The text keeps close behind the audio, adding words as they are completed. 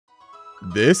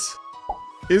This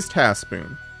is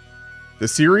TaskSpoon, the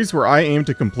series where I aim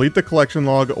to complete the collection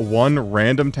log one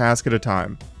random task at a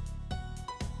time.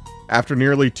 After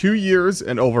nearly 2 years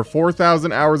and over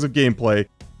 4,000 hours of gameplay,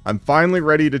 I'm finally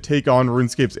ready to take on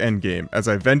RuneScape's endgame as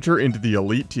I venture into the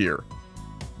elite tier.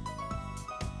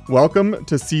 Welcome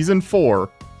to Season 4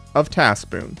 of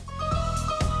TaskSpoon.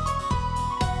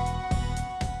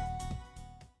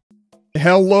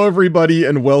 Hello everybody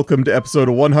and welcome to episode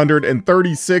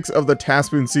 136 of the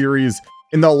TaskSpoon series.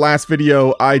 In the last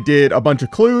video, I did a bunch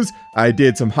of clues, I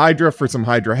did some Hydra for some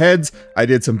Hydra heads, I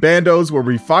did some Bandos where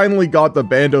we finally got the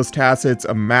Bandos Tacits,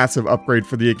 a massive upgrade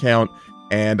for the account,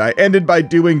 and I ended by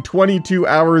doing 22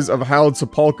 hours of Hallowed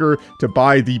Sepulchre to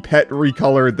buy the pet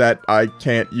recolor that I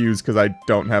can't use because I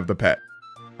don't have the pet.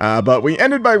 But we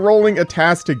ended by rolling a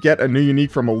task to get a new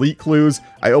unique from Elite Clues.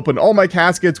 I opened all my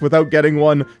caskets without getting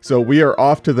one, so we are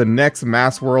off to the next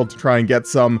mass world to try and get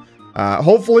some.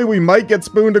 Hopefully we might get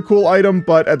spooned a cool item,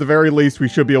 but at the very least we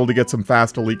should be able to get some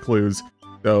fast Elite Clues.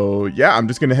 So yeah, I'm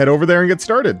just gonna head over there and get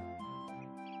started.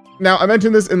 Now, I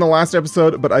mentioned this in the last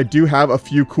episode, but I do have a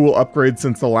few cool upgrades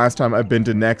since the last time I've been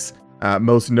to Nex.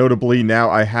 Most notably, now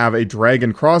I have a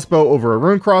dragon crossbow over a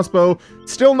rune crossbow.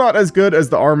 Still not as good as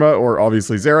the Arma or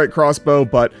obviously Zerite crossbow,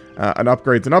 but an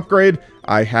upgrade's an upgrade.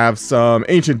 I have some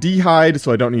ancient D-hide,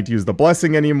 so I don't need to use the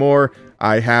blessing anymore.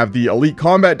 I have the elite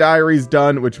combat diaries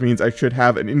done, which means I should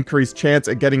have an increased chance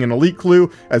at getting an elite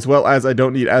clue, as well as I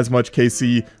don't need as much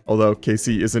KC, although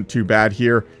KC isn't too bad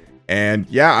here. And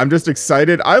yeah, I'm just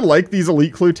excited. I like these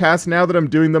elite clue tasks now that I'm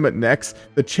doing them at Nex.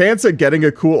 The chance at getting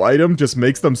a cool item just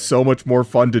makes them so much more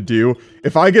fun to do.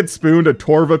 If I get spooned a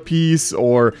Torva piece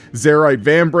or Zerite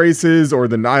Vambraces or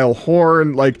the Nile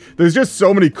Horn, like there's just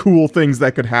so many cool things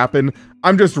that could happen.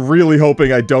 I'm just really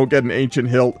hoping I don't get an Ancient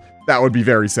Hilt. That would be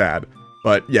very sad.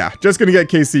 But yeah, just gonna get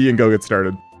KC and go get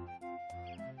started.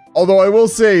 Although I will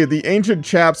say the ancient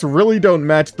chaps really don't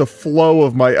match the flow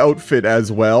of my outfit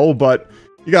as well, but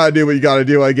you gotta do what you gotta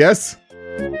do, I guess.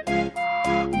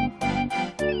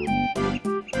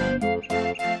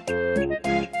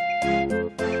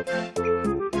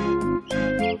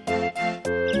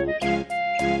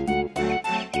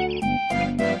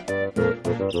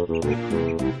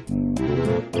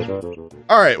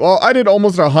 Alright, well, I did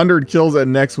almost 100 kills at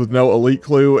Nex with no elite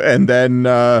clue, and then,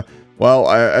 well,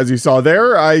 as you saw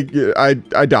there, I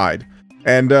died.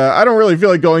 And I don't really feel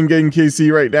like going and getting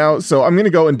KC right now, so I'm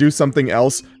gonna go and do something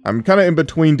else. I'm kind of in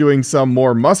between doing some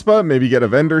more Muspa, maybe get a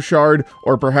Vendor Shard,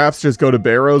 or perhaps just go to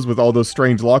Barrows with all those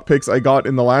strange lockpicks I got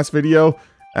in the last video.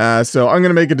 So I'm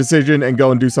gonna make a decision and go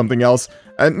and do something else.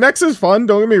 Nex is fun,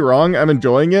 don't get me wrong, I'm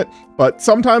enjoying it, but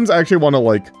sometimes I actually want to,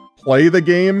 like, play the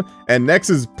game, and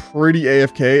Nex is pretty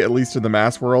AFK, at least in the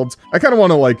mass worlds. I kind of want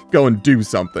to, like, go and do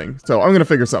something, so I'm gonna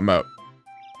figure something out.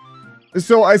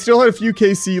 So I still had a few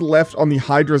KC left on the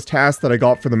Hydra's task that I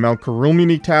got for the Mount Karul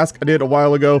unique task I did a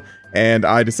while ago, and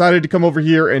I decided to come over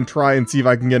here and try and see if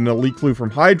I can get an elite clue from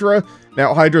Hydra.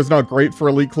 Now, Hydra's not great for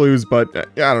elite clues, but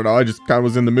I don't know, I just kind of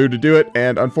was in the mood to do it,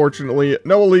 and unfortunately,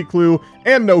 no elite clue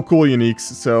and no cool uniques,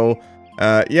 so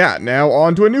yeah, now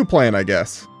on to a new plan, I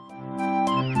guess.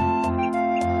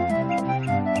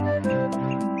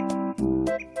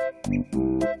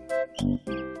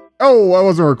 Oh, I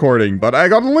wasn't recording, but I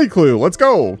got an elite clue. Let's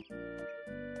go.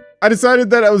 I decided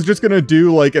that I was just gonna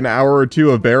do like an hour or two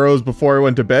of Barrows before I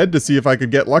went to bed to see if I could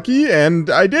get lucky,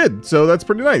 and I did, so that's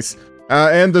pretty nice.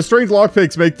 And the strange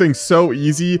lockpicks make things so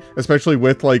easy, especially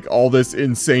with like all this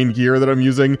insane gear that I'm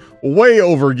using. Way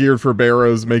over geared for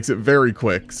Barrows makes it very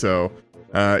quick, so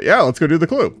yeah, let's go do the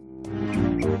clue.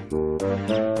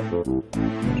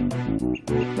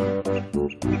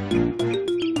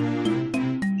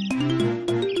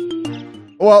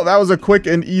 Well, that was a quick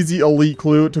and easy elite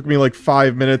clue. It took me like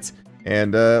 5 minutes.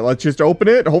 And let's just open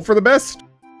it, hope for the best.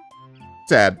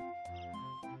 Sad.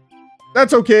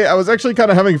 That's okay, I was actually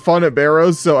kind of having fun at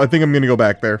Barrows, so I think I'm gonna go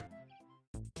back there.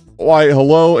 Why,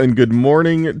 hello and good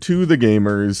morning to the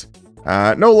gamers.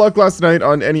 No luck last night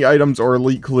on any items or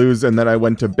elite clues, and then I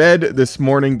went to bed. This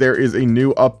morning there is a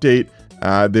new update.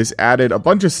 This added a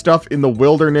bunch of stuff in the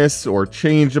wilderness, or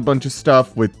changed a bunch of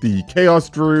stuff with the Chaos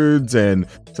Druids and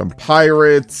some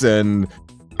pirates and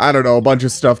I don't know, a bunch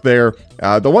of stuff there.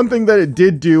 The one thing that it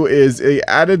did do is it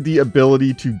added the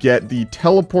ability to get the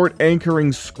teleport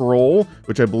anchoring scroll,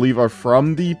 which I believe are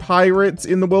from the pirates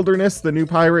in the wilderness, the new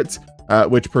pirates,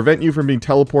 which prevent you from being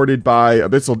teleported by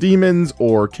abyssal demons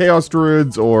or Chaos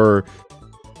Druids, or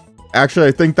actually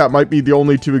I think that might be the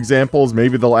only two examples.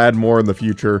 Maybe they'll add more in the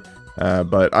future.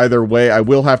 But either way, I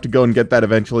will have to go and get that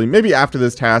eventually, maybe after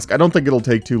this task. I don't think it'll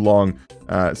take too long,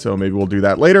 so maybe we'll do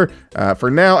that later. For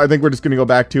now, I think we're just going to go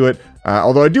back to it,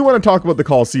 although I do want to talk about the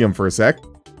Coliseum for a sec.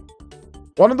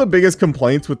 One of the biggest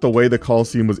complaints with the way the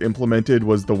Coliseum was implemented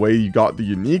was the way you got the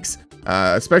uniques,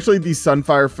 especially the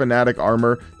Sunfire Fanatic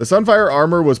armor. The Sunfire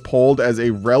armor was pulled as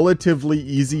a relatively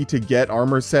easy to get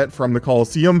armor set from the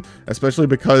Coliseum, especially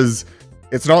because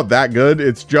it's not that good.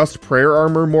 It's just prayer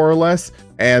armor, more or less.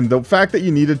 And the fact that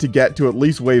you needed to get to at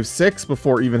least wave 6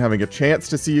 before even having a chance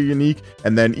to see a unique,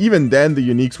 and then even then the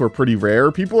uniques were pretty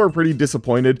rare. People are pretty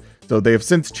disappointed, so they have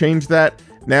since changed that.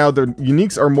 Now, the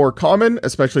uniques are more common,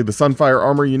 especially the Sunfire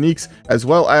Armor uniques, as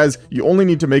well as you only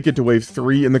need to make it to wave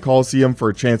 3 in the Coliseum for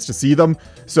a chance to see them.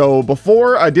 So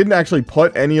before, I didn't actually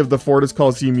put any of the Fortis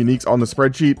Coliseum uniques on the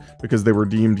spreadsheet because they were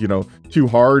deemed, you know, too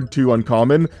hard, too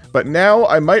uncommon. But now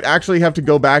I might actually have to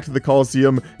go back to the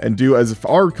Coliseum and do as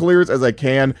far clears as I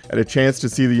can and a chance to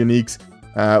see the uniques.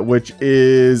 Which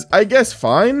is, I guess,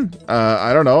 fine.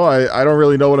 I don't know. I don't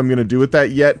really know what I'm going to do with that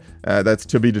yet. That's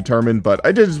to be determined, but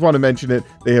I did just want to mention it.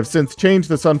 They have since changed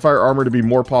the Sunfire armor to be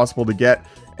more possible to get.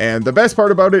 And the best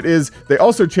part about it is they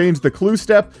also changed the clue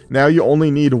step. Now you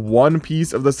only need one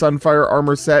piece of the Sunfire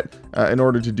armor set in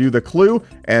order to do the clue.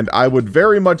 And I would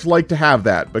very much like to have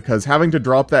that, because having to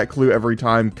drop that clue every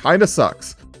time kind of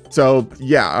sucks. So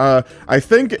yeah, I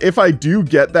think if I do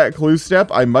get that clue step,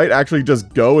 I might actually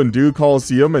just go and do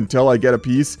Coliseum until I get a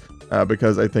piece,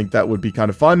 because I think that would be kind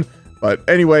of fun. But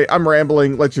anyway, I'm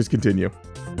rambling. Let's just continue.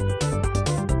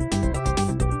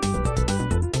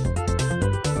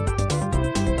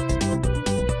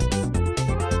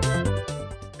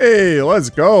 Hey, let's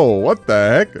go. What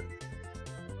the heck?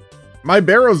 My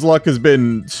Barrows luck has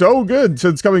been so good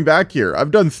since coming back here. I've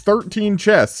done 13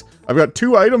 chests. I've got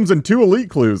 2 items and 2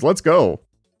 elite clues. Let's go.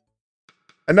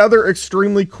 Another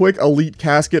extremely quick elite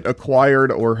casket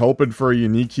acquired. We're hoping for a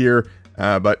unique here.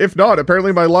 But if not,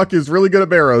 apparently my luck is really good at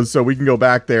Barrows, so we can go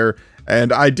back there.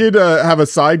 And I did have a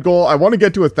side goal. I want to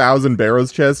get to 1,000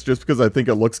 Barrows chests just because I think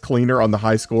it looks cleaner on the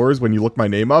high scores when you look my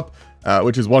name up,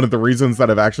 which is one of the reasons that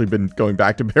I've actually been going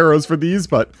back to Barrows for these.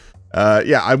 But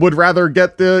yeah, I would rather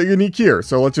get the unique here,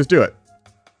 so let's just do it.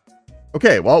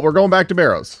 Okay, well, we're going back to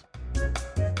Barrows.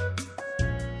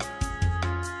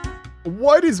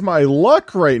 What is my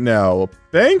luck right now?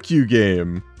 Thank you,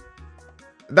 game.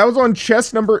 That was on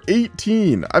chest number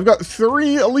 18. I've got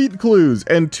 3 elite clues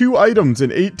and 2 items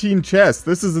in 18 chests.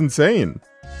 This is insane.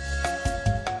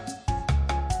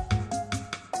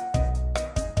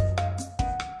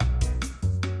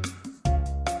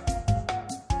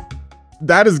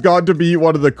 That has got to be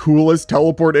one of the coolest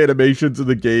teleport animations in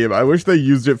the game. I wish they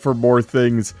used it for more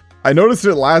things. I noticed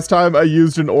it last time I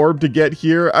used an orb to get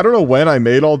here. I don't know when I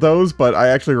made all those, but I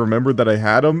actually remembered that I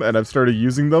had them and I've started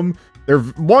using them. They're,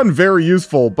 one, very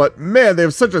useful, but man, they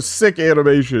have such a sick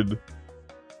animation.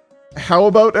 How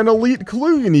about an elite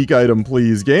clue unique item,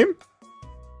 please, game?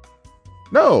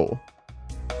 No.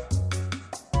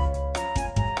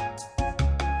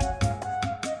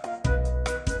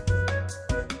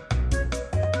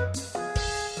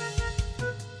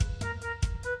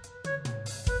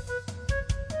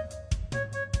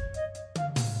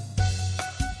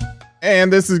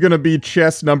 And this is going to be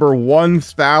chest number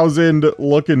 1000,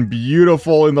 looking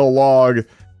beautiful in the log.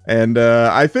 And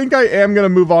I think I am going to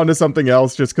move on to something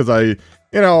else just because I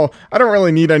don't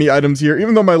really need any items here.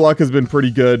 Even though my luck has been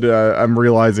pretty good, I'm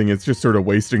realizing it's just sort of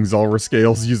wasting Zulrah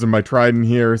scales using my trident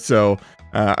here. So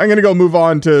I'm going to go move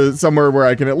on to somewhere where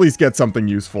I can at least get something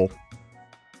useful.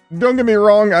 Don't get me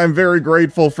wrong, I'm very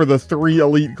grateful for the 3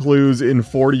 elite clues in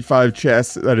 45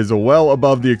 chests. That is well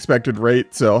above the expected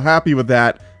rate, so happy with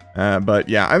that. But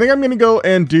yeah, I think I'm going to go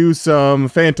and do some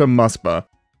Phantom Muspa.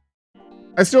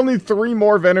 I still need 3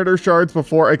 more Venator shards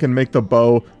before I can make the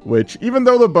bow, which, even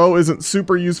though the bow isn't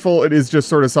super useful, it is just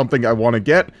sort of something I want to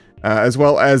get. As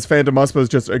well as Phantom Muspa is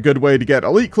just a good way to get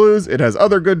elite clues. It has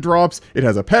other good drops. It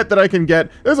has a pet that I can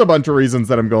get. There's a bunch of reasons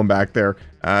that I'm going back there.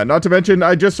 Not to mention,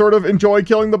 I just sort of enjoy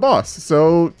killing the boss.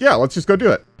 So yeah, let's just go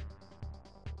do it.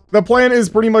 The plan is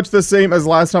pretty much the same as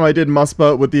last time I did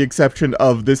Muspa, with the exception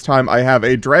of this time I have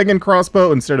a dragon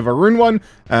crossbow instead of a rune one,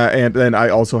 and then I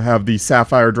also have the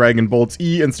Sapphire Dragon Bolts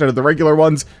E instead of the regular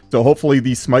ones, so hopefully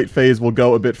the smite phase will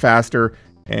go a bit faster,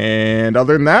 and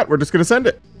other than that, we're just going to send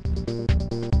it.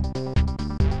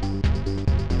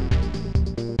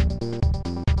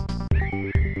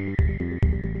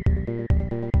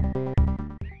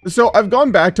 So I've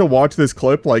gone back to watch this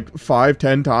clip like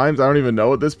 5-10 times, I don't even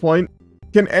know at this point.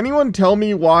 Can anyone tell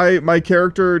me why my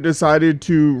character decided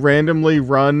to randomly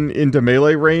run into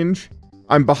melee range?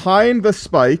 I'm behind the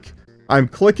spike, I'm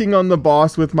clicking on the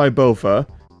boss with my Bofa,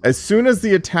 as soon as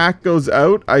the attack goes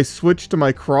out, I switch to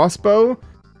my crossbow,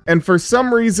 and for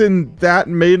some reason, that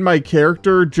made my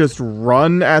character just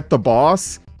run at the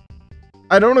boss.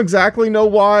 I don't exactly know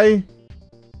why.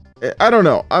 I don't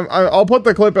know. I'll put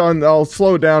the clip on, I'll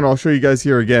slow it down, I'll show you guys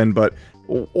here again, but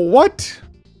what?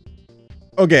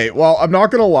 Okay, well, I'm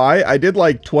not gonna lie, I did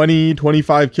like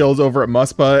 25 kills over at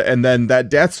Muspa, and then that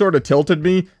death sort of tilted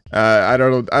me. I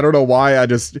don't know why,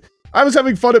 I was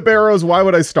having fun at Barrows, why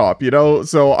would I stop, you know?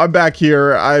 So I'm back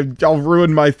here, I'll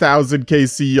ruin my 1000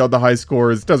 KC on the high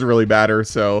scores, doesn't really matter,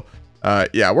 so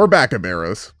yeah, we're back at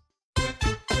Barrows.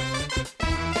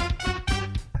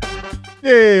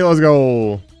 Yay, let's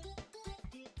go.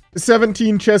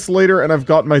 17 chests later, and I've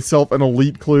got myself an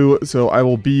elite clue, so I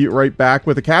will be right back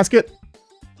with a casket.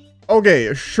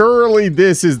 Okay, surely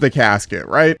this is the casket,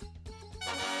 right?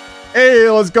 Hey,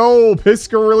 let's go!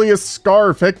 Piscarilius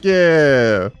Scarf, heck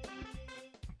yeah!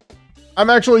 I'm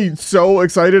actually so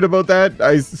excited about that.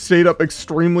 I stayed up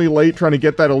extremely late trying to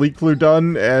get that elite clue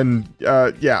done, and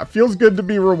yeah, feels good to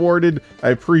be rewarded. I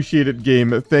appreciate it,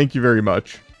 game. Thank you very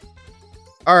much.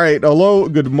 Alright, hello,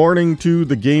 good morning to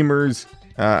the gamers.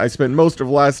 I spent most of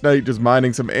last night just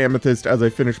mining some amethyst as I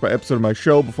finished my episode of my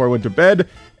show before I went to bed,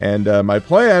 and my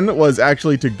plan was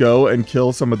actually to go and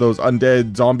kill some of those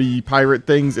undead zombie pirate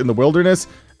things in the wilderness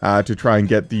to try and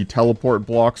get the teleport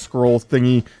block scroll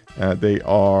thingy. They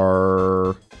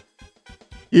are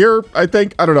here, I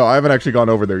think. I don't know, I haven't actually gone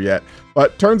over there yet,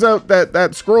 but turns out that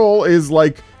that scroll is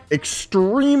like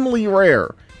extremely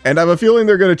rare. And I have a feeling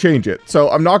they're going to change it. So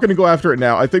I'm not going to go after it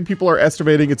now. I think people are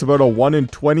estimating it's about a 1 in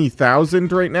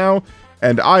 20,000 right now.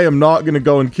 And I am not going to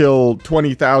go and kill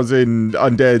 20,000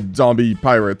 undead zombie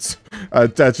pirates.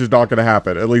 That's just not going to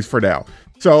happen, at least for now.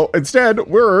 So instead,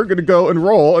 we're going to go and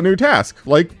roll a new task,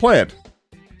 like planned.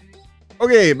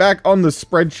 Okay, back on the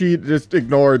spreadsheet. Just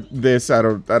ignore this. I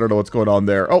don't know what's going on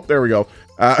there. Oh, there we go.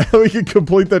 We can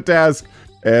complete the task.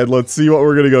 And let's see what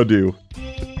we're going to go do.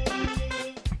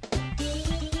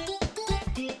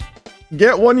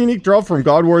 Get 1 unique drop from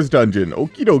God War's dungeon.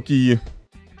 Okie dokie.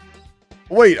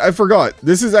 Wait, I forgot.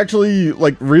 This is actually,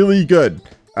 like, really good.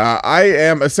 I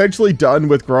am essentially done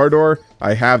with Grardor.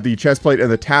 I have the chestplate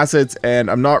and the tassets, and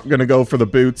I'm not going to go for the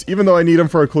boots. Even though I need them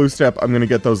for a clue step, I'm going to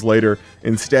get those later.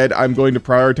 Instead, I'm going to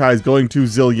prioritize going to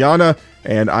Zilyana,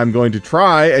 and I'm going to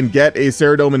try and get a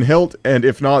Ceradoman hilt, and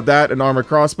if not that, an armor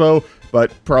crossbow,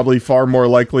 but probably far more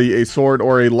likely a sword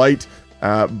or a light.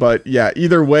 But yeah,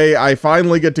 either way, I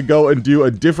finally get to go and do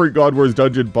a different God Wars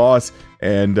dungeon boss,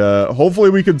 and hopefully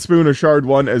we can spoon a shard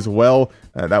one as well.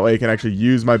 That way I can actually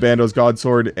use my Bando's God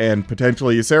Sword and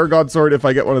potentially a Sarah God Sword if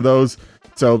I get one of those.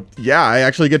 So yeah, I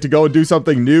actually get to go and do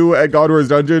something new at God Wars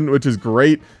dungeon, which is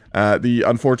great. The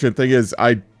unfortunate thing is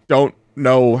I don't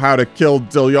know how to kill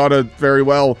Zilyana very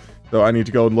well, so I need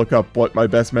to go and look up what my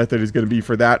best method is going to be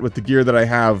for that with the gear that I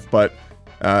have. But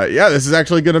yeah, this is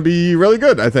actually going to be really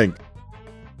good, I think.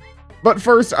 But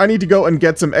first, I need to go and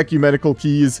get some ecumenical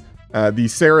keys. The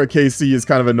Sarah KC is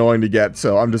kind of annoying to get,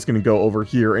 so I'm just going to go over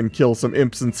here and kill some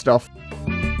imps and stuff.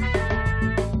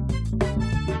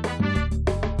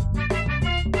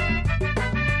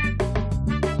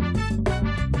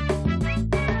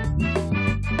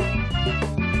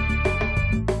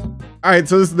 Alright,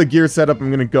 so this is the gear setup I'm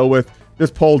going to go with.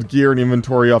 Just pulled gear and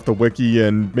inventory off the wiki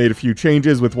and made a few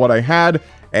changes with what I had.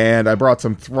 And I brought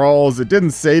some thralls. It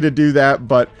didn't say to do that,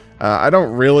 but I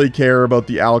don't really care about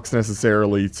the Alex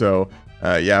necessarily, so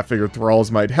yeah, I figured thralls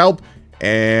might help.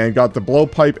 And got the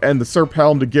blowpipe and the serp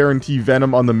helm to guarantee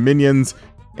venom on the minions,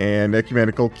 and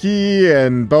ecumenical key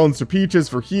and bones to peaches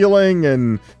for healing,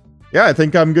 and yeah, I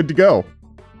think I'm good to go.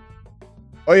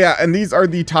 Oh yeah, and these are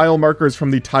the tile markers from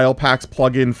the Tile Packs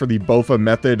plugin for the Bofa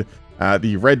method.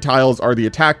 The red tiles are the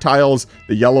attack tiles,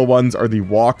 the yellow ones are the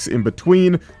walks in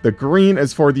between, the green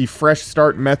is for the fresh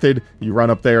start method, you run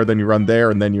up there, then you run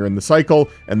there, and then you're in the cycle,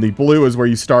 and the blue is where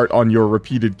you start on your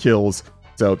repeated kills.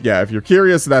 So yeah, if you're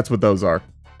curious, that's what those are.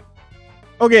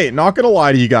 Okay, not gonna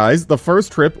lie to you guys, the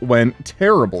first trip went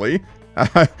terribly.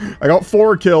 I got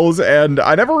 4 kills, and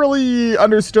I never really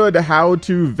understood how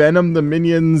to venom the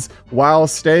minions while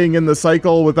staying in the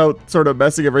cycle without sort of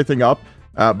messing everything up.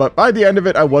 But by the end of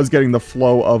it, I was getting the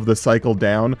flow of the cycle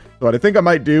down. So what I think I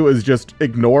might do is just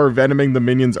ignore venoming the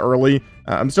minions early.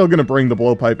 I'm still going to bring the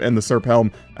blowpipe and the serp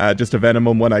helm just to venom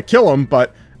them when I kill them,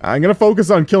 but I'm going to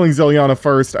focus on killing Zilyana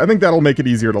first. I think that'll make it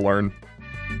easier to learn.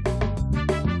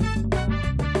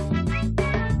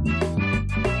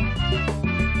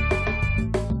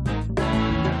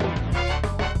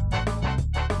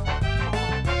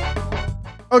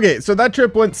 Okay, so that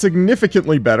trip went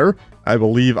significantly better. I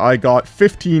believe I got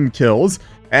 15 kills,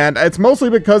 and it's mostly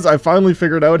because I finally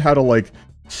figured out how to, like,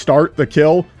 start the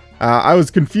kill. I was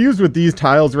confused with these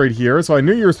tiles right here, so I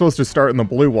knew you were supposed to start in the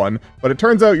blue one, but it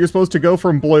turns out you're supposed to go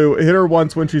from blue, hit her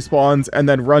once when she spawns, and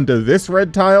then run to this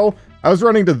red tile. I was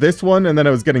running to this one, and then I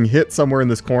was getting hit somewhere in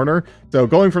this corner. So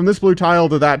going from this blue tile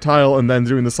to that tile and then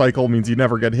doing the cycle means you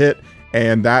never get hit,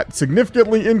 and that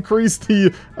significantly increased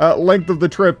the length of the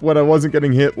trip when I wasn't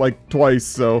getting hit like twice.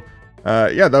 So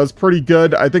yeah, that was pretty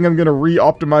good. I think I'm going to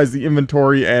re-optimize the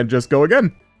inventory and just go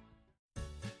again.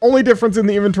 Only difference in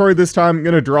the inventory this time, I'm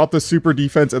going to drop the super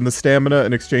defense and the stamina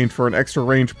in exchange for an extra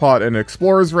range pot and an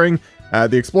explorer's ring.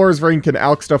 The explorer's ring can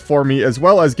alch stuff for me as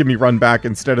well as give me run back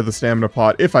instead of the stamina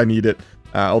pot if I need it.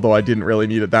 Although I didn't really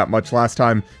need it that much last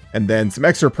time. And then some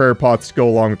extra prayer pots to go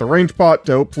along with the range pot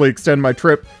to hopefully extend my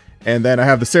trip. And then I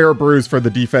have the Sarah Brews for the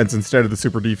defense instead of the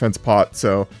super defense pot.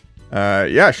 So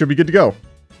yeah, should be good to go.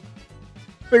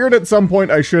 Figured at some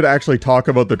point I should actually talk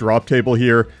about the drop table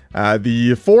here.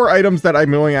 The 4 items that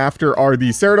I'm going after are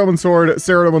the Saradomin's Sword,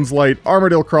 Saradomin's Light,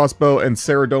 Armadillo Crossbow, and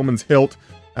Saradomin's Hilt.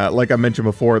 Like I mentioned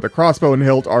before, the crossbow and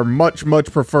hilt are much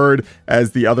preferred,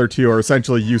 as the other 2 are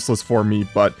essentially useless for me,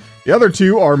 but the other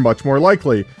 2 are much more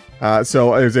likely.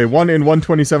 So there's a 1 in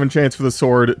 127 chance for the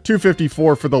sword,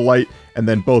 254 for the light, and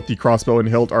then both the crossbow and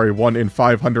hilt are a 1 in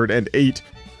 508.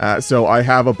 So I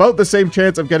have about the same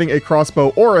chance of getting a crossbow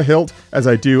or a hilt as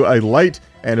I do a light,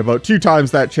 and about 2 times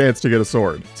that chance to get a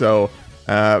sword. So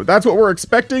that's what we're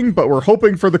expecting, but we're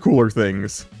hoping for the cooler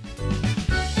things.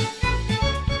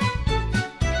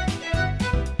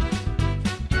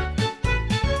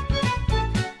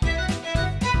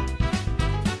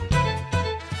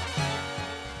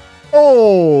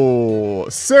 Oh,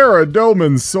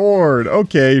 Saradomin's Sword.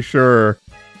 Okay, sure.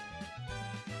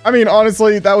 I mean,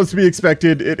 honestly, that was to be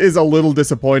expected. It is a little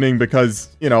disappointing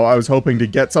because, you know, I was hoping to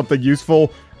get something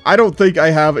useful. I don't think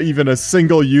I have even a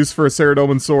single use for a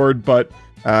Saradomin's Sword, but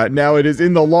now it is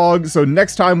in the log, so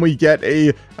next time we get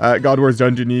a God Wars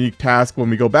Dungeon unique task, when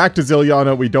we go back to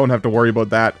Zilyana, we don't have to worry about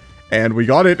that. And we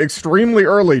got it extremely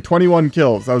early, 21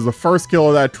 kills. That was the first kill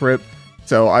of that trip,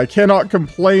 so I cannot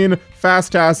complain.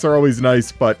 Fast tasks are always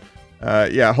nice, but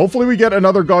yeah, hopefully we get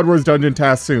another God Wars Dungeon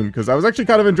task soon, because I was actually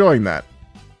kind of enjoying that.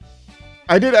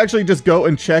 I did actually just go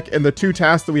and check, and the 2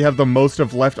 tasks that we have the most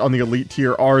of left on the elite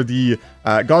tier are the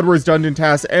God Wars Dungeon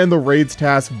task and the Raids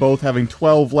task, both having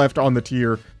 12 left on the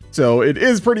tier. So it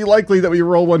is pretty likely that we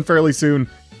roll one fairly soon.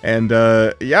 And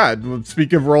yeah,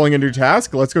 speaking of rolling a new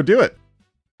task, let's go do it.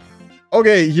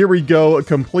 Okay, here we go.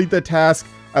 Complete the task.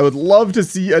 I would love to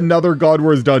see another God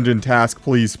Wars Dungeon task,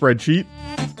 please, spreadsheet.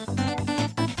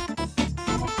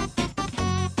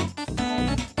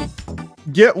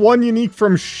 Get 1 unique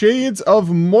from Shades of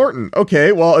Mort'ton.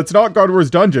 Okay, well, it's not God Wars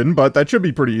Dungeon, but that should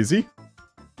be pretty easy.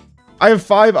 I have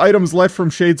 5 items left from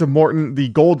Shades of Mort'ton, the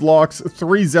gold locks,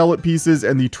 3 zealot pieces,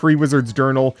 and the tree wizard's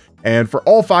journal. And for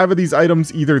all 5 of these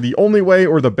items, either the only way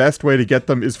or the best way to get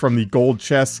them is from the gold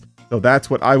chests. So that's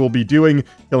what I will be doing,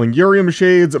 killing Urium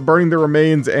shades, burning the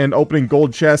remains, and opening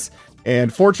gold chests.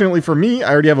 And fortunately for me,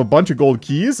 I already have a bunch of gold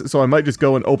keys, so I might just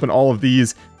go and open all of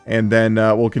these, and then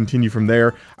we'll continue from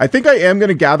there. I think I am going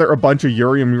to gather a bunch of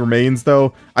Urium remains,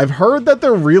 though. I've heard that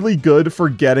they're really good for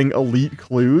getting elite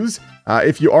clues.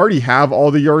 If you already have all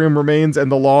the Urium remains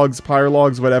and the logs, pyre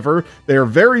logs, whatever, they are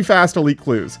very fast elite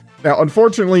clues. Now,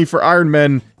 unfortunately for Iron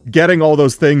Men, getting all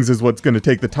those things is what's going to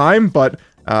take the time, but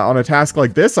on a task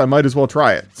like this, I might as well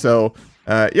try it. So,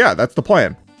 yeah, that's the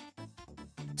plan.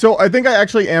 So I think I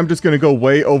actually am just going to go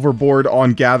way overboard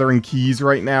on gathering keys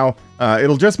right now.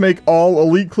 It'll just make all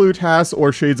Elite Clue tasks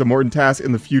or Shades of Mort'ton tasks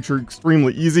in the future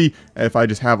extremely easy if I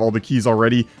just have all the keys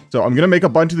already. So I'm going to make a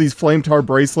bunch of these Flame Tar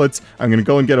bracelets. I'm going to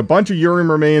go and get a bunch of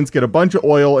Urium remains, get a bunch of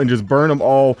oil, and just burn them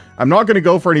all. I'm not going to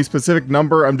go for any specific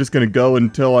number. I'm just going to go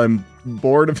until I'm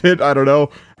bored of it. I don't know.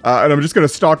 And I'm just going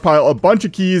to stockpile a bunch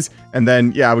of keys, and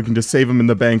then, yeah, we can just save them in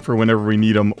the bank for whenever we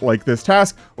need them, like this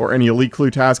task, or any Elite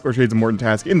Clue task, or Shades of Mort'ton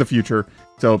task in the future.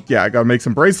 So, yeah, I gotta make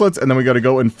some bracelets, and then we gotta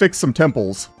go and fix some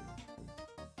temples.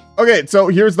 Okay, so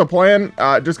here's the plan.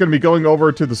 Just gonna be going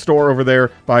over to the store over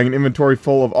there, buying an inventory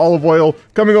full of olive oil,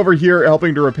 coming over here,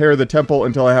 helping to repair the temple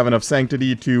until I have enough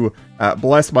sanctity to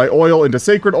bless my oil into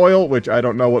sacred oil, which I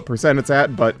don't know what percent it's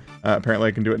at, but apparently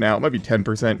I can do it now. It might be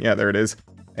 10%. Yeah, there it is.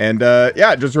 And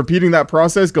yeah, just repeating that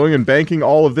process, going and banking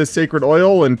all of this sacred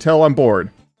oil until I'm bored.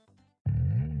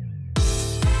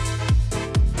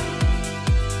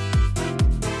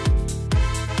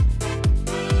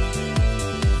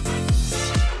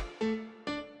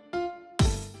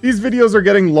 These videos are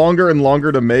getting longer and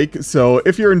longer to make, so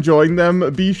if you're enjoying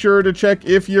them, be sure to check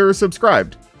if you're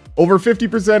subscribed. Over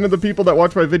 50% of the people that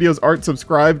watch my videos aren't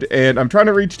subscribed, and I'm trying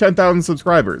to reach 10,000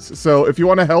 subscribers, so if you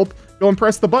want to help, go and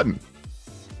press the button.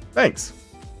 Thanks.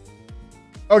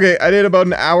 Okay, I did about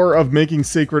an hour of making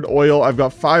sacred oil. I've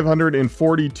got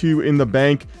 542 in the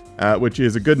bank, which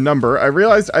is a good number. I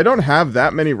realized I don't have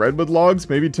that many redwood logs.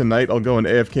 Maybe tonight I'll go and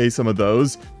AFK some of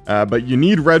those. But you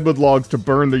need redwood logs to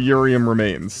burn the urium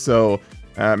remains. So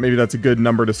maybe that's a good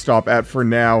number to stop at for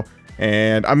now.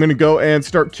 And I'm going to go and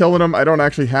start killing them. I don't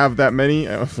actually have that many.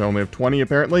 I only have 20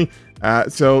 apparently.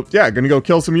 So yeah, going to go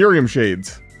kill some urium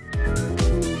shades.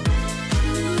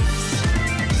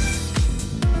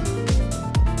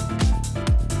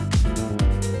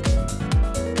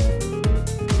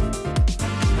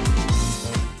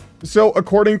 So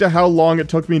according to how long it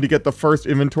took me to get the first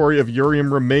inventory of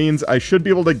urium remains, I should be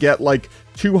able to get like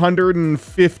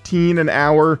 215 an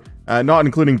hour, not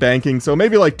including banking. So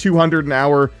maybe like 200 an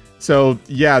hour. So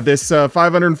yeah, this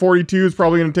 542 is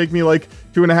probably going to take me like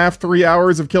 2.5, 3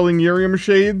 hours of killing urium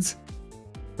shades.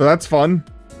 So that's fun.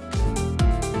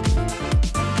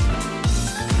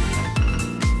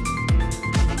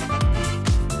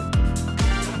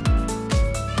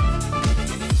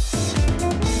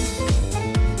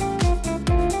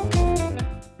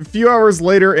 A few hours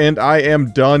later, and I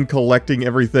am done collecting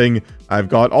everything. I've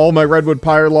got all my redwood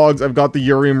pyre logs. I've got the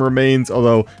urium remains,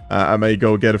 although I may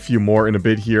go get a few more in a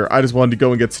bit here. I just wanted to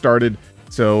go and get started.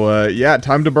 So yeah,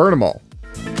 time to burn them all.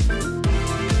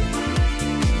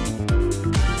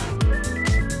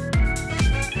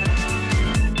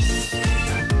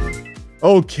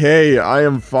 Okay, I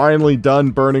am finally done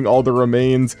burning all the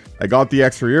remains. I got the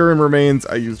extra urium remains.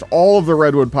 I used all of the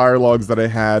redwood pyre logs that I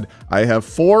had. I have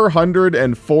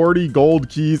 440 gold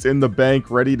keys in the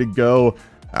bank ready to go.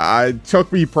 It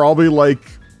took me probably like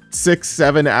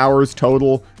 6-7 hours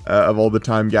total of all the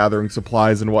time gathering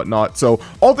supplies and whatnot. So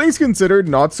all things considered,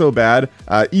 not so bad.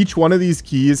 Each one of these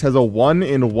keys has a 1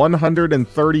 in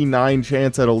 139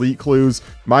 chance at elite clues,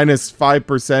 minus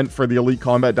 5% for the elite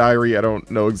combat diary. I don't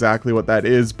know exactly what that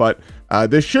is, but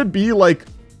this should be like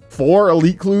 4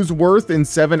 elite clues worth in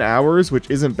 7 hours, which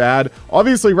isn't bad.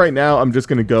 Obviously right now I'm just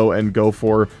going to go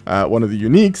for one of the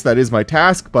uniques. That is my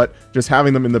task, but just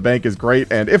having them in the bank is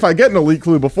great. And if I get an elite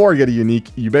clue before I get a unique,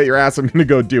 you bet your ass I'm going to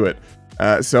go do it.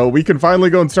 So we can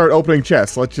finally go and start opening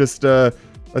chests. Let's just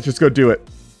go do it.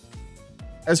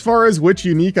 As far as which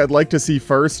unique I'd like to see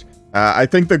first, I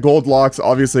think the gold locks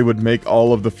obviously would make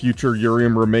all of the future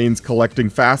urium remains collecting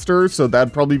faster, so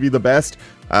that'd probably be the best.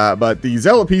 But the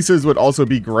zealot pieces would also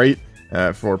be great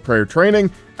for prayer training.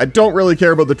 I don't really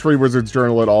care about the Tree Wizard's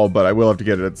Journal at all, but I will have to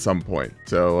get it at some point.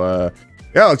 So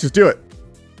yeah, let's just do it.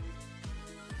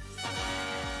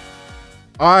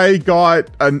 I got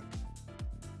an...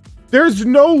 There's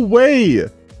no way!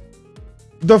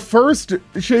 The first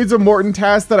Shades of Mort'ton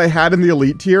task that I had in the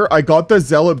elite tier, I got the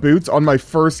Zealot boots on my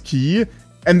first key,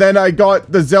 and then I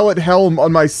got the Zealot helm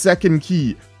on my second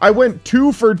key. I went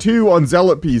 2 for 2 on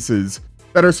Zealot pieces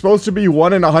that are supposed to be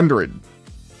 1 in 100.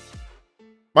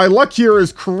 My luck here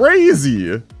is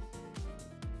crazy!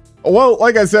 Well,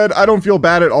 like I said, I don't feel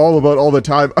bad at all about all the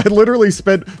time. I literally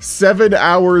spent 7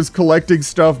 hours collecting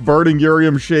stuff, burning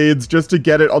urium shades just to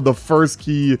get it on the first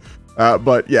key.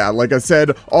 But yeah, like I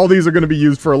said, all these are going to be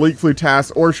used for elite clue tasks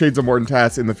or Shades of Mort'ton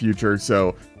tasks in the future.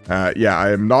 So yeah,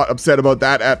 I am not upset about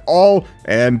that at all.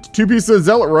 And 2 pieces of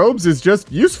zealot robes is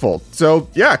just useful. So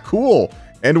yeah, cool.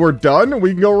 And we're done. We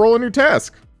can go roll a new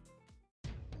task.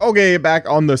 Okay, back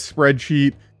on the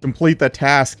spreadsheet, complete the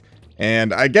task.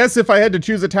 And I guess if I had to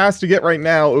choose a task to get right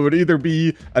now, it would either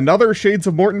be another Shades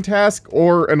of Mort'ton task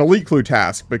or an elite clue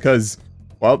task, because,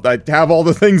 well, I have all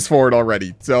the things for it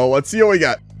already. So let's see what we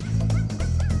got.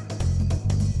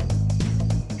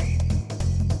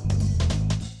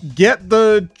 Get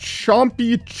the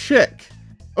Chompy Chick.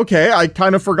 Okay, I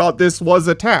kind of forgot this was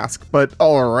a task, but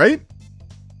alright.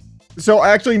 So I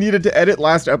actually needed to edit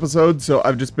last episode, so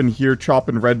I've just been here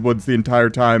chopping redwoods the entire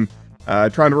time.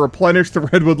 Trying to replenish the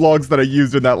redwood logs that I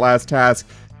used in that last task.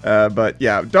 But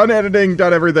yeah, done editing,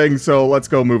 done everything, so let's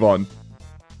go move on.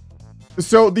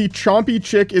 So the Chompy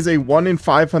Chick is a 1 in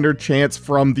 500 chance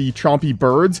from the Chompy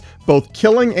birds, both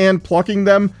killing and plucking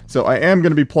them. So I am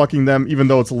going to be plucking them, even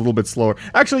though it's a little bit slower.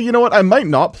 Actually, you know what? I might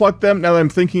not pluck them now that I'm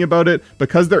thinking about it,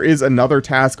 because there is another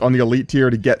task on the elite tier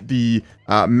to get the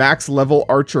max level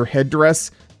archer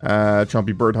headdress.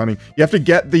 Chompy bird hunting. You have to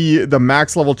get the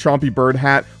max level Chompy bird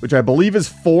hat, which I believe is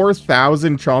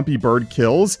 4,000 Chompy bird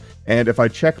kills. And if I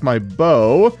check my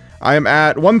bow, I am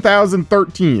at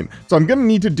 1,013. So I'm gonna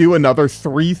need to do another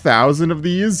 3,000 of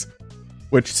these,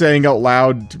 which saying out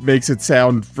loud makes it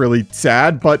sound really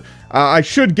sad, but I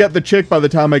should get the chick by the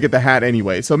time I get the hat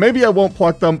anyway. So maybe I won't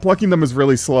pluck them. Plucking them is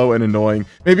really slow and annoying.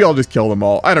 Maybe I'll just kill them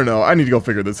all. I don't know. I need to go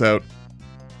figure this out.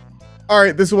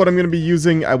 Alright, this is what I'm going to be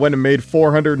using. I went and made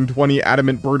 420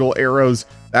 adamant brutal arrows,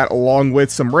 that along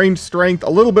with some range strength, a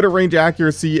little bit of range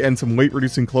accuracy, and some weight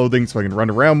reducing clothing so I can run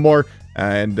around more.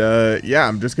 And yeah,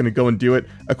 I'm just going to go and do it.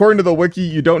 According to the wiki,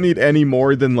 you don't need any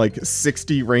more than like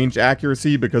 60 range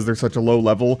accuracy because they're such a low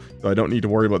level, so I don't need to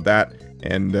worry about that.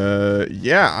 And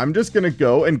yeah, I'm just going to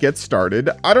go and get started.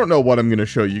 I don't know what I'm going to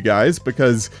show you guys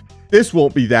because this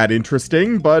won't be that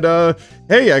interesting, but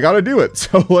hey, I got to do it,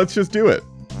 so let's just do it.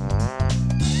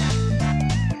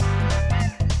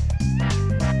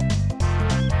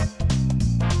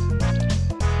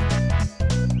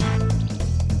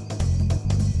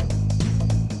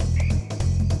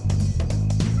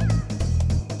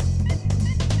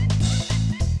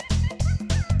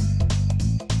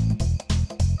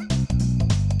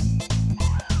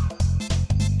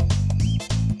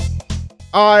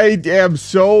 I am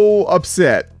so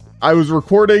upset. I was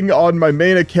recording on my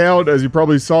main account, as you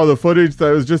probably saw the footage that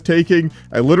I was just taking.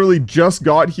 I literally just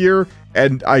got here,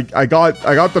 and I got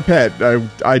the pet.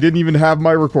 I didn't even have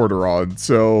my recorder on,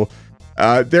 so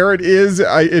there it is.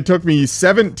 It took me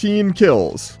 17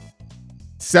 kills.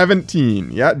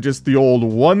 17, yeah, just the old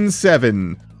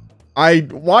 1-7.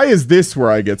 Why is this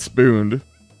where I get spooned?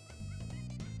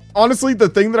 Honestly, the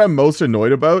thing that I'm most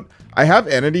annoyed about, I have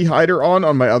Entity Hider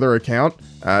on my other account,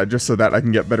 just so that I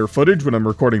can get better footage when I'm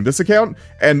recording this account,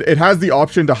 and it has the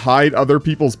option to hide other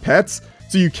people's pets,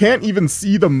 so you can't even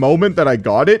see the moment that I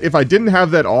got it. If I didn't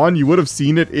have that on, you would have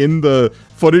seen it in the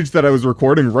footage that I was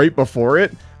recording right before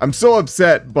it. I'm so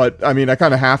upset, but I mean, I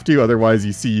kind of have to, otherwise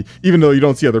you see, even though you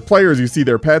don't see other players, you see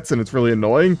their pets, and it's really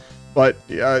annoying. But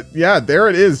yeah, there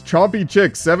it is, Chompy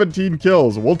Chick, 17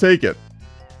 kills, we'll take it.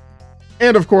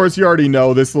 And of course, you already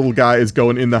know this little guy is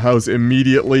going in the house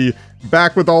immediately,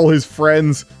 back with all his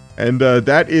friends, and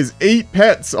that is 8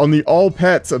 pets on the all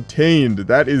pets obtained.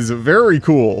 That is very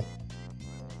cool.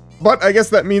 But I guess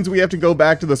that means we have to go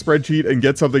back to the spreadsheet and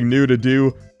get something new to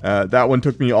do. That one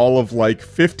took me all of like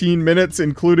 15 minutes,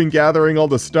 including gathering all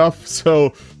the stuff,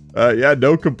 so yeah,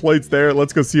 no complaints there.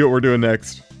 Let's go see what we're doing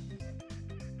next.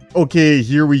 Okay,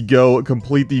 here we go.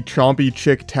 Complete the Chompy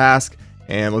Chick task.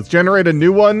 And let's generate a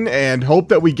new one and hope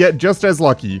that we get just as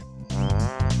lucky.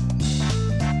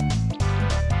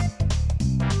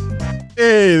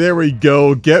 Hey, there we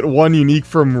go. Get 1 unique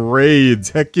from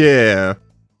raids. Heck yeah.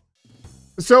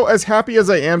 So as happy as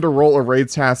I am to roll a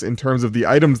raids task in terms of the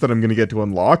items that I'm going to get to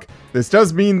unlock, this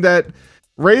does mean that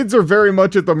raids are very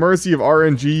much at the mercy of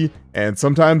RNG, and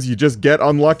sometimes you just get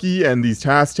unlucky and these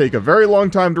tasks take a very long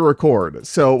time to record.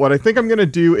 So what I think I'm going to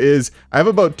do is, I have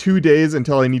about 2 days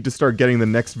until I need to start getting the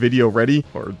next video ready,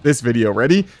 or this video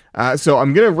ready. So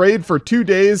I'm going to raid for 2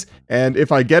 days, and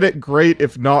if I get it, great.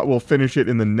 If not, we'll finish it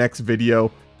in the next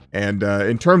video. And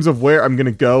in terms of where I'm going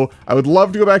to go, I would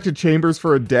love to go back to Chambers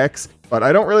for a Dex, but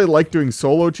I don't really like doing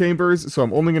solo Chambers, so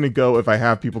I'm only going to go if I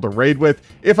have people to raid with.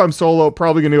 If I'm solo,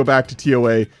 probably going to go back to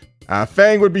TOA.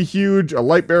 Fang would be huge, a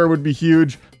Light Bearer would be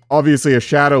huge, obviously a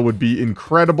Shadow would be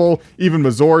incredible, even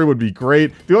Missouri would be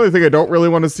great. The only thing I don't really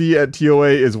want to see at TOA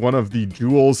is one of the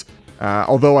jewels,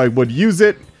 although I would use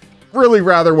it, really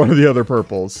rather one of the other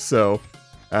purples, so...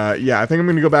 yeah, I think I'm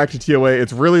going to go back to TOA.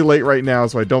 It's really late right now,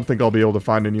 so I don't think I'll be able to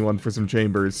find anyone for some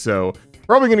Chambers, so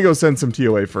probably going to go send some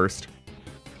TOA first.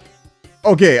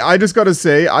 Okay, I just gotta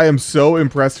say, I am so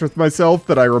impressed with myself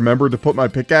that I remembered to put my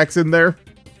pickaxe in there.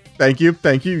 Thank you,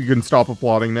 thank you. You can stop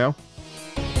applauding now.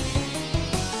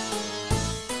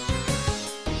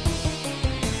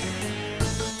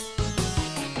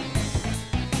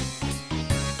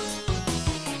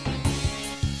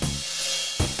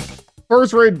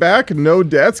 First raid back, no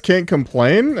deaths, can't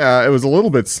complain. It was a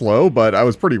little bit slow, but I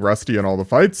was pretty rusty in all the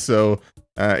fights, so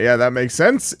yeah, that makes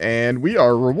sense. And we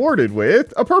are rewarded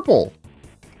with a purple.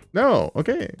 No,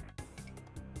 okay.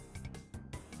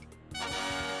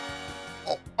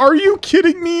 Oh, are you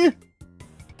kidding me?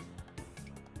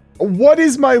 What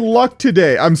is my luck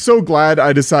today? I'm so glad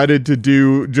I decided to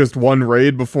do just one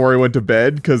raid before I went to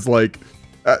bed, because like,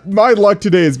 my luck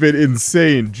today has been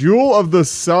insane. Jewel of the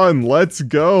Sun, let's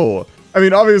go. I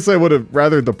mean, obviously I would have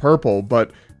rathered the purple,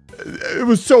 but it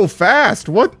was so fast.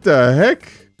 What the heck?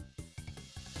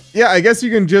 Yeah, I guess you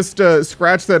can just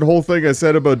scratch that whole thing I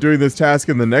said about doing this task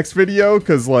in the next video,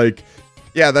 because like,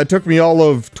 yeah, that took me all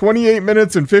of 28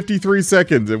 minutes and 53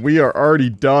 seconds, and we are already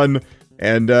done.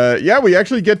 And yeah, we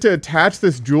actually get to attach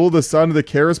this Jewel of the Sun to the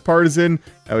Chaos Partisan,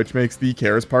 which makes the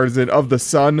Chaos Partisan of the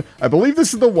Sun. I believe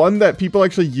this is the one that people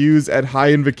actually use at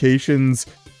high invocations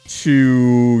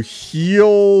to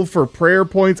heal for prayer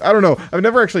points. I don't know. I've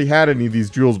never actually had any of these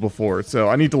jewels before, so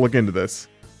I need to look into this.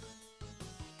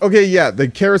 Okay, yeah, the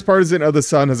Chaos Partisan of the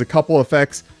Sun has a couple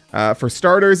effects. For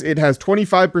starters, it has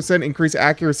 25% increased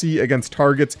accuracy against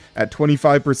targets at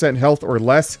 25% health or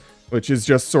less, which is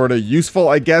just sort of useful,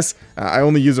 I guess. I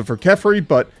only use it for Kefri,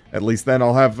 but at least then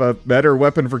I'll have a better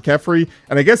weapon for Kefri.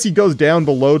 And I guess he goes down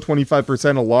below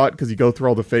 25% a lot because you go through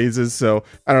all the phases, so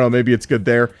I don't know, maybe it's good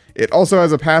there. It also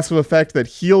has a passive effect that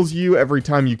heals you every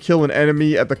time you kill an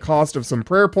enemy at the cost of some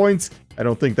prayer points. I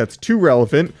don't think that's too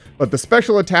relevant, but the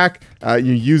special attack,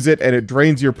 you use it and it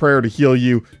drains your prayer to heal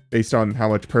you based on how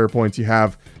much prayer points you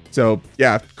have. So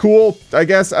yeah, cool, I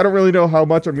guess. I don't really know how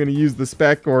much I'm going to use the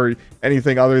spec or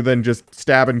anything other than just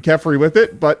stabbing Kefri with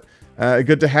it, but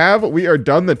good to have. We are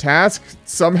done the task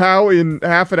somehow in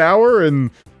half an hour,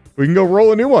 and we can go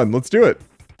roll a new one. Let's do it.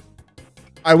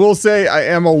 I will say I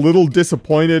am a little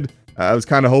disappointed. I was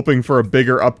kind of hoping for a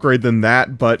bigger upgrade than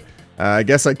that, but I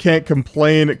guess I can't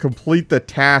complain. Complete the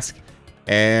task,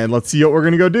 and let's see what we're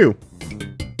going to go do.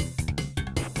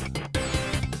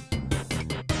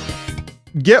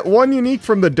 Get 1 unique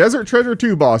from the Desert Treasure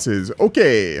 2 bosses.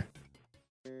 Okay.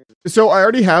 So I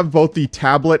already have both the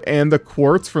tablet and the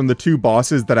quartz from the 2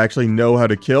 bosses that actually know how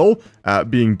to kill,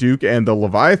 being Duke and the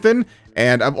Leviathan.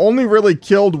 And I've only really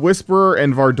killed Whisperer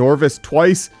and Vardorvis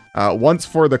twice, once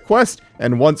for the quest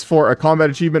and once for a combat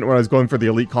achievement when I was going for the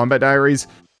Elite Combat Diaries.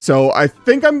 So I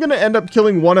think I'm going to end up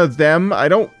killing one of them. I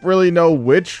don't really know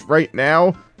which right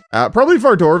now. Probably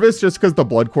Vardorvis, just because the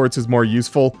Blood Quartz is more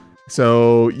useful.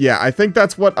 So yeah, I think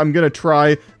that's what I'm going to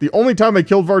try. The only time I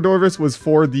killed Vardorvis was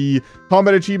for the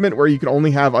combat achievement where you can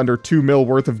only have under 2 mil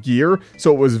worth of gear.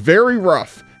 So it was very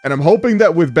rough. And I'm hoping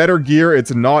that with better gear,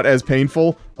 it's not as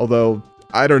painful. Although,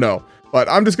 I don't know. But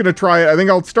I'm just going to try it. I think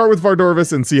I'll start with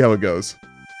Vardorvis and see how it goes.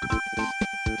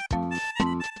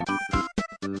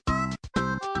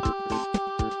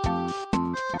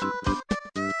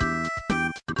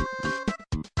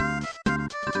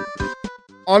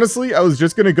 Honestly, I was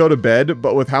just going to go to bed,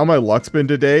 but with how my luck's been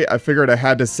today, I figured I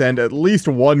had to send at least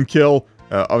 1 kill.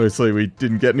 Obviously, we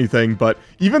didn't get anything, but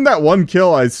even that 1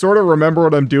 kill, I sort of remember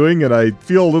what I'm doing, and I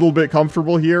feel a little bit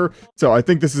comfortable here. So I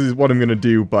think this is what I'm going to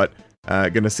do, but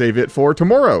going to save it for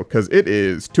tomorrow, because it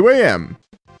is 2 a.m.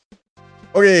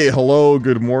 Okay, hello,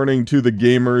 good morning to the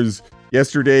gamers.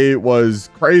 Yesterday was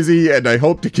crazy, and I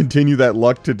hope to continue that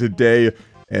luck to today.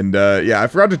 And yeah, I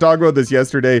forgot to talk about this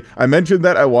yesterday. I mentioned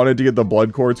that I wanted to get the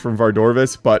Blood Quartz from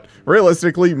Vardorvis, but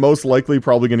realistically, most likely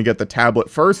probably going to get the tablet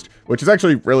first, which is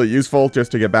actually really useful just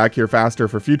to get back here faster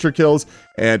for future kills.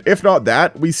 And if not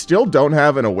that, we still don't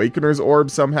have an Awakener's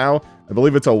Orb somehow. I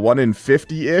believe it's a 1 in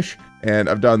 50-ish, and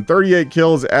I've done 38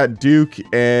 kills at Duke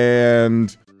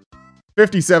and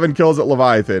 57 kills at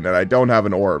Leviathan, and I don't have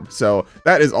an orb, so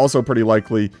that is also pretty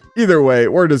likely. Either way,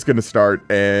 we're just gonna start,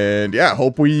 and yeah,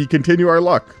 hope we continue our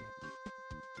luck.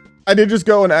 I did just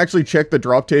go and actually check the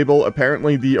drop table.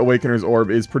 Apparently, the Awakener's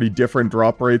Orb is pretty different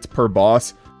drop rates per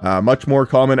boss. Much more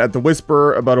common at the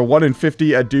Whisperer, about a 1 in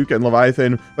 50 at Duke and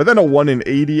Leviathan, but then a 1 in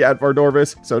 80 at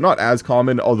Vardorvis, so not as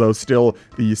common, although still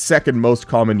the second most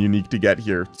common unique to get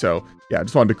here. So yeah, I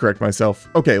just wanted to correct myself.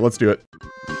 Okay, let's do it.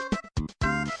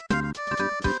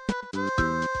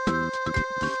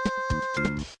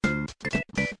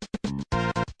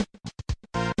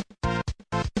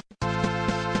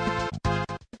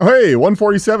 Hey,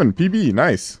 147 PB,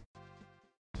 nice.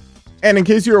 And in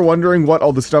case you were wondering what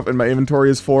all the stuff in my inventory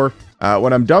is for,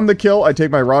 when I'm done the kill, I take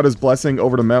my Rada's Blessing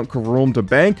over to Mount Karulm to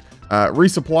bank,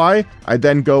 resupply. I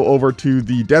then go over to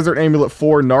the Desert Amulet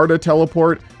 4 Narda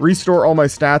teleport, restore all my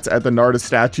stats at the Narda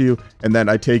statue, and then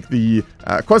I take the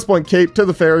Quest Point Cape to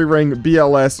the Fairy Ring,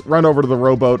 BLS, run over to the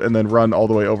rowboat, and then run all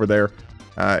the way over there.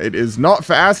 It is not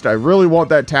fast. I really want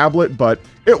that tablet, but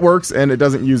it works, and it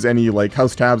doesn't use any like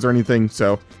house tabs or anything,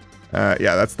 so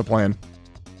yeah, that's the plan.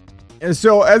 And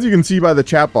so, as you can see by the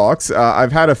chat box,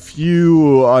 I've had a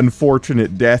few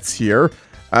unfortunate deaths here.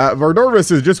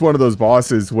 Vardorvis is just one of those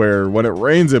bosses where when it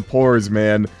rains, it pours,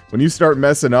 man. When you start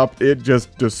messing up, it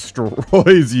just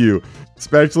destroys you,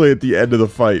 especially at the end of the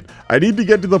fight. I need to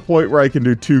get to the point where I can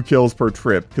do 2 kills per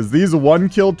trip, because these 1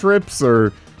 kill trips,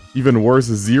 or even worse,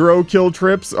 0 kill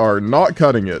trips, are not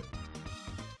cutting it.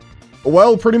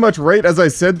 Well, pretty much right as I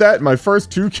said that, my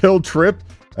first 2 kill trip,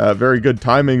 very good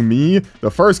timing me. The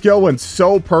first kill went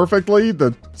so perfectly,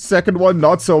 the second one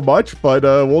not so much, but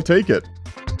we'll take it.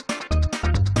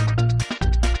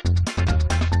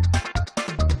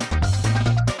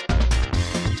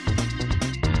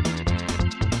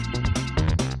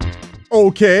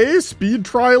 Okay, speed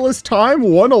trialist time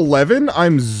 111.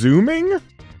 I'm zooming.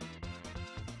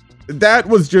 That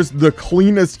was just the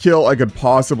cleanest kill I could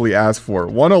possibly ask for.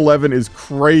 111 is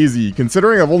crazy.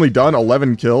 Considering I've only done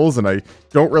 11 kills and I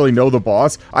don't really know the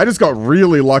boss, I just got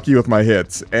really lucky with my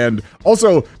hits. And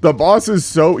also, the boss is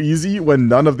so easy when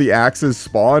none of the axes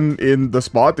spawn in the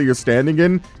spot that you're standing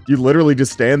in. You literally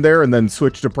just stand there and then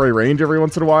switch to prey range every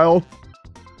once in a while.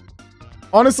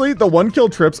 Honestly, the 1-kill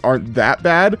trips aren't that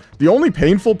bad. The only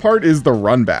painful part is the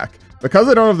run back. Because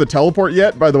I don't have the teleport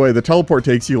yet, by the way, the teleport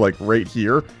takes you like right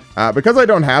here. Because I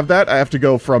don't have that, I have to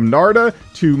go from Narda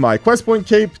to my quest point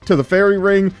cape, to the fairy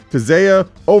ring, to Zaya,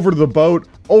 over to the boat,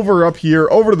 over up here,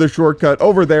 over to the shortcut,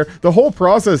 over there. The whole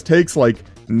process takes like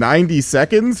 90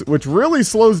 seconds, which really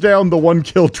slows down the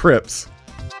 1-kill trips.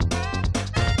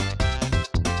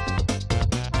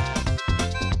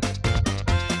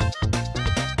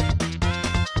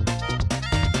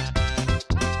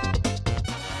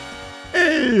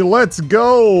 Hey, let's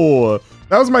go!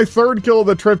 That was my 3rd kill of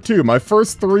the trip too. My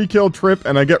first 3-kill trip,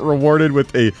 and I get rewarded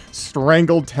with a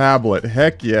strangled tablet.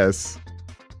 Heck yes.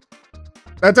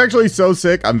 That's actually so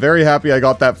sick. I'm very happy I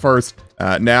got that first.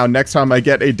 Now, next time I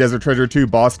get a Desert Treasure 2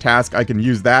 boss task, I can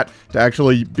use that to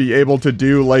actually be able to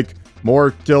do, like,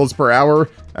 more kills per hour.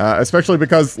 Especially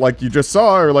because, like you just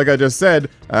saw, or like I just said,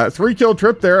 3-kill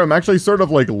trip there, I'm actually sort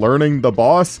of, like, learning the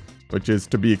boss, which is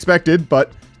to be expected,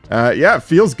 but... yeah, it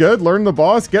feels good. Learn the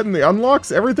boss, getting the unlocks,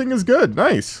 everything is good.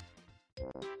 Nice.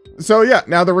 So yeah,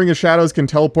 now the Ring of Shadows can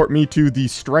teleport me to the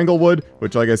Stranglewood,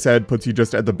 which like I said, puts you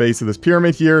just at the base of this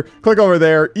pyramid here. Click over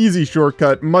there, easy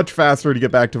shortcut, much faster to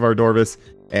get back to Vardorvis.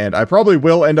 And I probably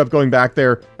will end up going back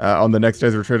there on the next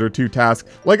Desert Treasure 2 task.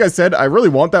 Like I said, I really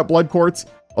want that Blood Quartz.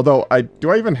 Although, do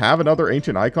I even have another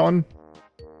Ancient Icon?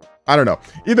 I don't know.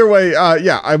 Either way,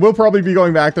 yeah, I will probably be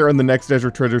going back there in the next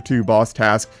Desert Treasure 2 boss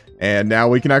task. And now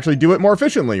we can actually do it more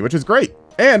efficiently, which is great.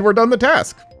 And we're done the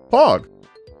task. Pog.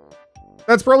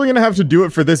 That's probably going to have to do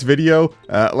it for this video.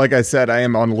 Like I said, I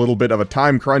am on a little bit of a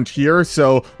time crunch here.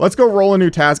 So let's go roll a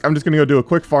new task. I'm just going to go do a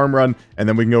quick farm run, and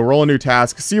then we can go roll a new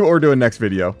task, see what we're doing next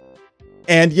video.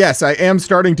 And yes, I am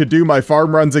starting to do my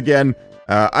farm runs again.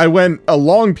 I went a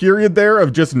long period there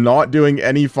of just not doing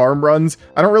any farm runs.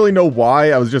 I don't really know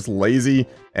why. I was just lazy.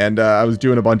 And I was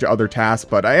doing a bunch of other tasks,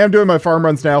 but I am doing my farm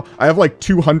runs now. I have like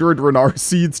 200 Renar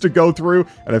seeds to go through,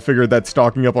 and I figured that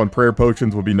stocking up on prayer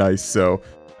potions would be nice. So,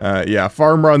 yeah,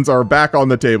 farm runs are back on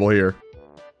the table here.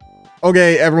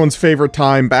 Okay, everyone's favorite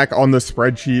time, back on the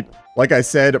spreadsheet. Like I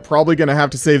said, probably gonna have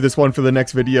to save this one for the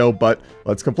next video, but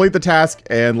let's complete the task,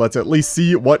 and let's at least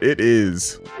see what it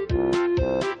is.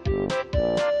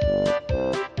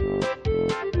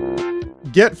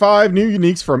 Get 5 new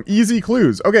uniques from easy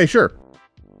clues. Okay, sure.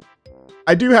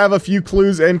 I do have a few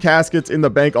clues and caskets in the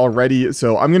bank already,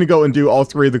 so I'm going to go and do all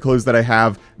 3 of the clues that I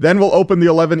have. Then we'll open the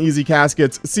 11 easy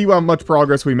caskets, see how much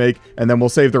progress we make, and then we'll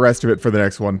save the rest of it for the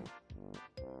next one.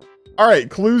 Alright,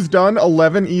 clues done.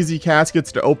 11 easy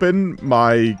caskets to open.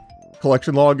 My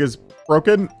collection log is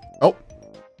broken. Oh.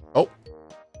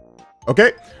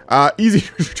 Okay. Easy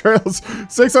trails.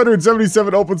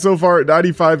 677 open so far,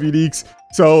 95 uniques.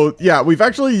 So, yeah, we've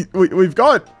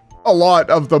got a lot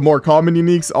of the more common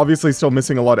uniques. Obviously still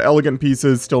missing a lot of elegant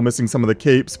pieces, still missing some of the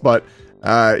capes, but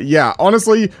yeah,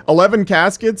 honestly, 11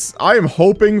 caskets, I am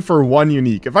hoping for 1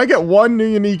 unique. If I get 1 new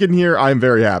unique in here, I'm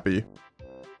very happy.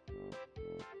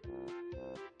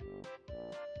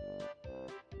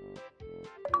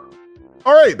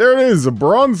 Alright, there it is.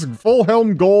 Bronze full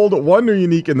helm gold, 1 new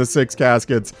unique in the 6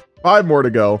 caskets, 5 more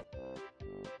to go.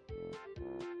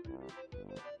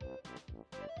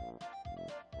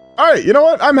 Alright, you know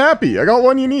what? I'm happy. I got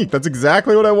 1 unique. That's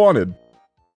exactly what I wanted.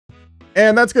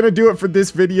 And that's going to do it for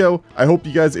this video. I hope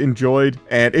you guys enjoyed.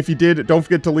 And if you did, don't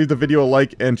forget to leave the video a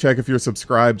like and check if you're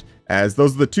subscribed, as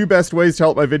those are the 2 best ways to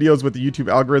help my videos with the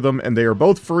YouTube algorithm, and they are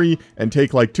both free and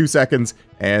take like 2 seconds,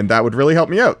 and that would really help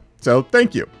me out. So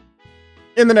thank you.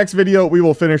 In the next video, we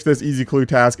will finish this easy clue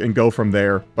task and go from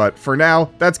there. But for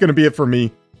now, that's going to be it for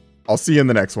me. I'll see you in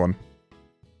the next one.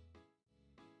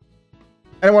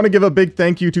 And I want to give a big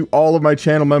thank you to all of my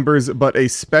channel members, but a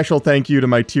special thank you to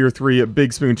my Tier 3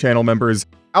 Big Spoon channel members,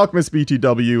 Alchemist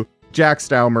BTW, Jack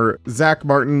Staumer, Zach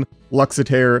Martin,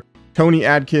 Luxitaire, Tony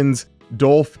Adkins,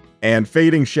 Dolph, and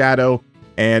Fading Shadow.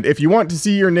 And if you want to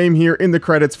see your name here in the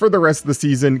credits for the rest of the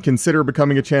season, consider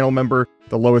becoming a channel member.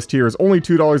 The lowest tier is only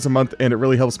 $2 a month, and it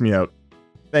really helps me out.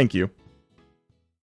 Thank you.